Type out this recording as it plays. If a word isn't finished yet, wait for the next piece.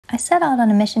I set out on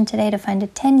a mission today to find a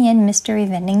 10 yen mystery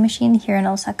vending machine here in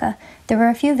Osaka. There were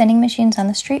a few vending machines on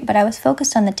the street, but I was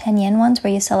focused on the 10 yen ones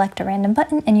where you select a random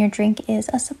button and your drink is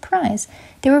a surprise.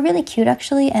 They were really cute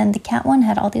actually, and the cat one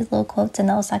had all these little quotes in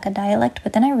the Osaka dialect,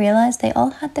 but then I realized they all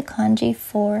had the kanji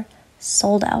for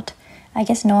sold out. I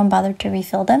guess no one bothered to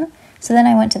refill them. So then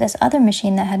I went to this other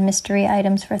machine that had mystery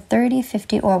items for 30,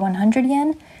 50, or 100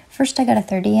 yen. First I got a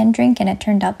 30 yen drink and it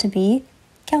turned out to be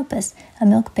Kalpis, a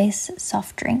milk-based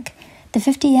soft drink. The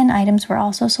 50 yen items were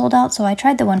also sold out, so I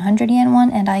tried the 100 yen one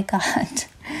and I got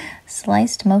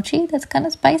sliced mochi that's kind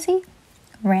of spicy.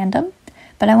 Random.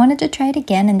 But I wanted to try it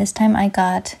again, and this time I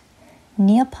got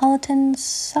Neapolitan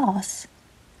sauce.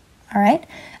 Alright,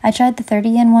 I tried the 30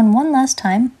 yen one last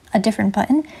time, a different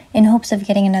button, in hopes of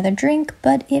getting another drink,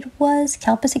 but it was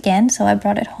Kalpis again, so I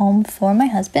brought it home for my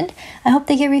husband. I hope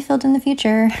they get refilled in the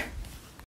future.